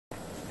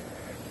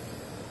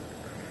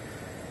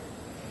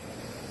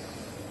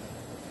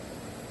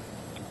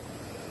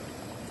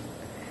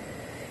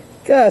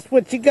Gus,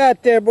 what you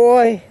got there,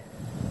 boy?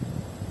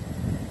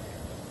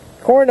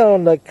 Corn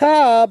on the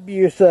cob,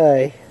 you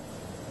say?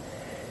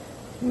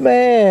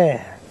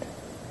 Man,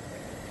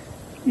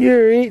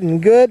 you're eating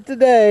good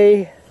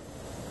today.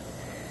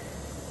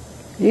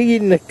 You're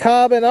eating the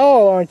cob and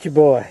all, aren't you,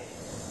 boy?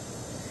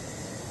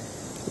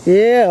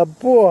 Yeah,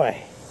 boy.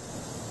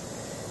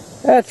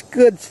 That's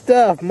good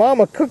stuff.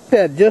 Mama cooked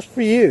that just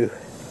for you.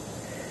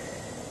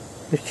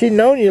 If she'd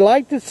known you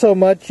liked it so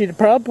much, she'd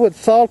probably put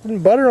salt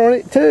and butter on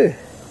it too.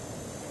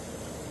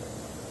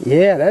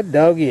 Yeah, that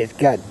doggy has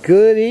got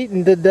good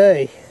eating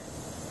today.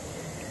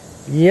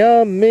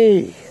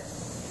 Yummy.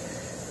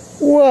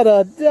 What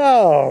a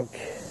dog.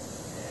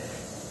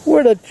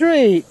 What a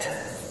treat.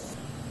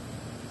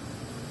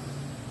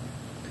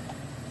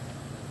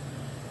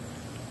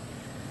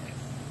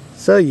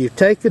 So you've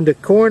taken the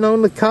corn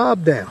on the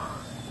cob now.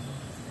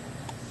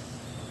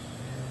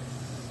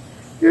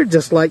 You're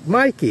just like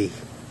Mikey.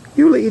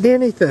 You'll eat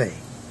anything.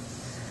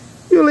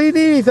 You'll eat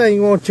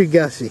anything, won't you,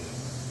 Gussie?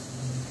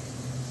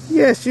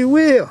 Yes, you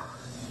will.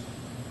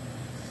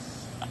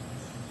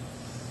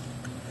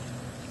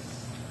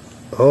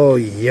 Oh,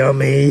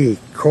 yummy.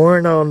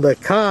 Corn on the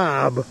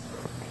cob.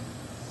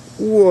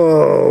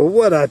 Whoa,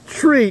 what a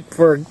treat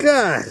for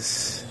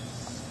Gus.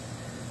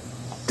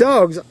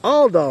 Dogs,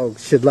 all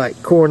dogs should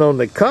like corn on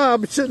the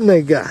cob, shouldn't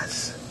they,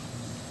 Gus?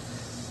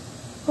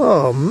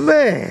 Oh,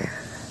 man.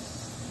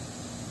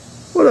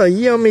 What a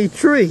yummy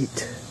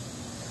treat.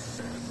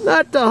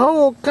 Not the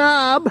whole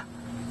cob.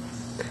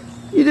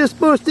 You're just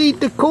supposed to eat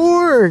the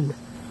corn,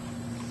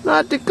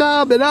 not the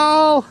cob at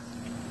all.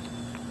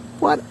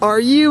 What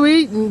are you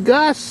eating,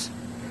 Gus?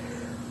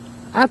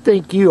 I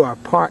think you are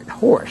part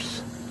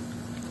horse.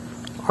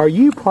 Are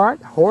you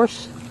part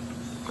horse?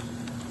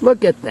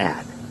 Look at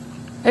that.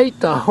 Ate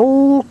the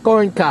whole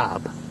corn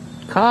cob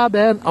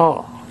and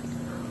all.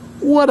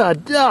 What a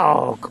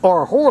dog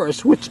or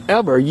horse,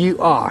 whichever you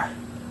are.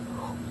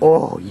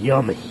 Oh,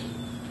 yummy.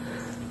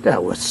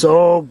 That was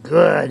so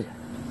good.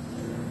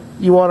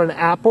 You want an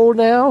apple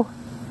now?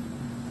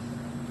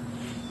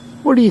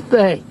 What do you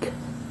think?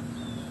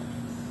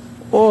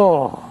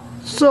 Oh,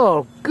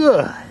 so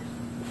good.